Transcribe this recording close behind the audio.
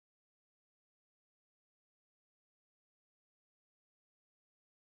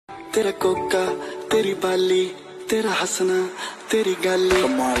तेरा कोका, तेरी बाली, तेरा हंसना, तेरी गाली।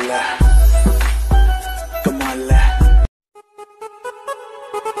 कमाल है, कमाल है।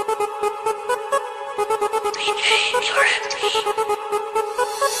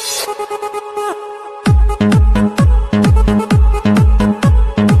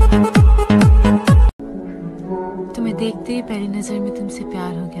 तुम्हें देखते ही पहली नजर में तुमसे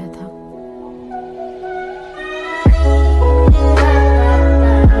प्यार हो गया था।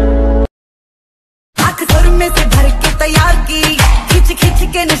 में से भर के तैयार की, खिंच खिंच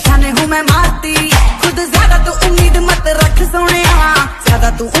के निशाने हूँ मैं मारती। खुद ज्यादा तू उम्मीद मत रख सोनिया, ज्यादा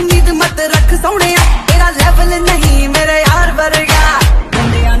तू उम्मीद मत रख सोनिया। तेरा लेवल नहीं मेरे यार वर्गा,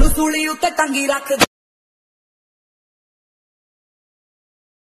 बंदियां नू सूली उत्ते टंगी रख।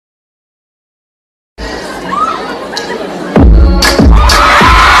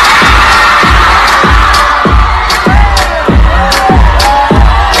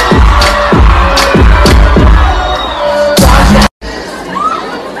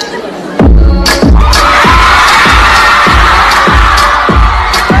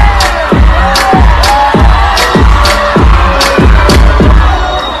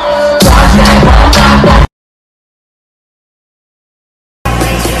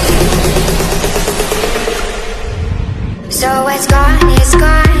 So it's gone,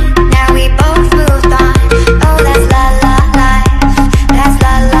 now we both moved on. Oh, that's la la life, that's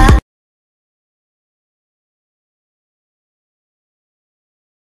la la.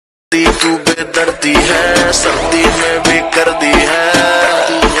 तू बेदर्दी है, सर्दी में भी कर दी है,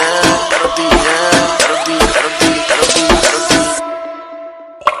 करती है, करती है, करती करती करती करती।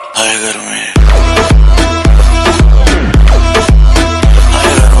 हाय घर में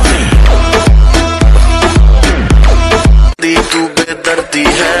तू बेदर्दी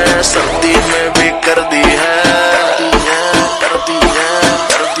है, सर्दी में भी कर दी है, करती है,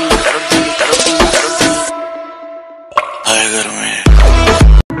 करती करती करती करती। हाय घर में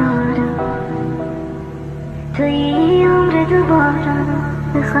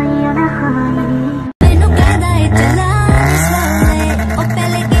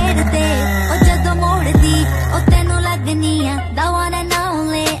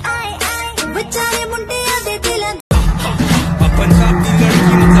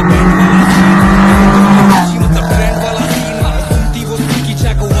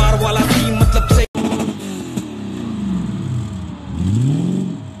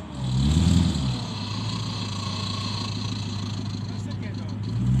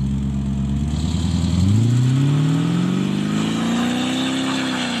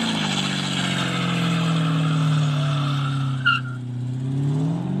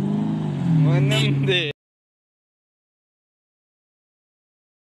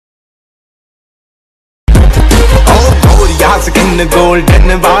स्किन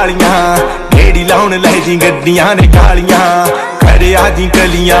गोल्डन वालियां गेड़ी लाउन लै जी गड्डियां ने कालियां। घरे आजी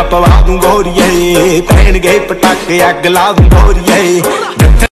कलियां पवा दूं गोरिये, पहन गए पटाके अग ला दूं गोरिये।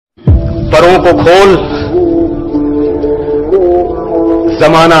 परों को खोल,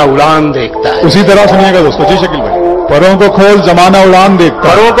 जमाना उड़ान देखता है। उसी तरह सुनिएगा दोस्तों। जी शकील भाई, परों को खोल जमाना उड़ान देखता है।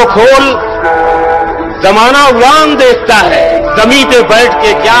 परों को खोल, जमाना उड़ान देखता है। जमीन पे बैठ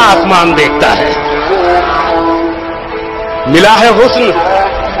के क्या आसमान देखता है। मिला है हुस्न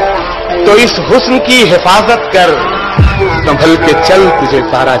तो इस हुस्न की हिफाजत कर, संभल के चल तुझे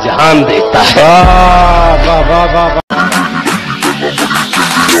सारा जहान देखता है। वाह वाह वाह वाह।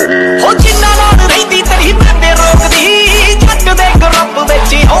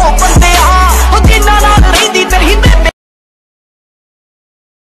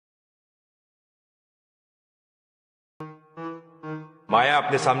 माया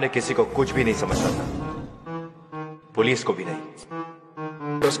अपने सामने किसी को कुछ भी नहीं समझता था, पुलिस को भी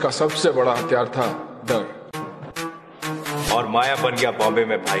नहीं। उसका सबसे बड़ा हथियार था डर, और माया बन गया बॉम्बे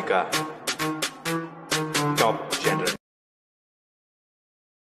में भाई का top general.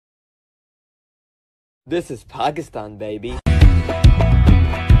 This is Pakistan, baby.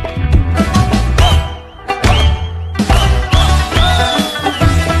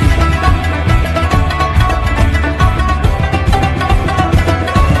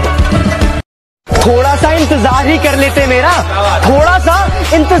 थोड़ा सा इंतजार ही कर लेते मेरा, थोड़ा सा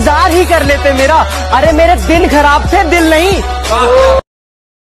इंतजार ही कर लेते मेरा। अरे मेरे दिन खराब थे, दिल नहीं।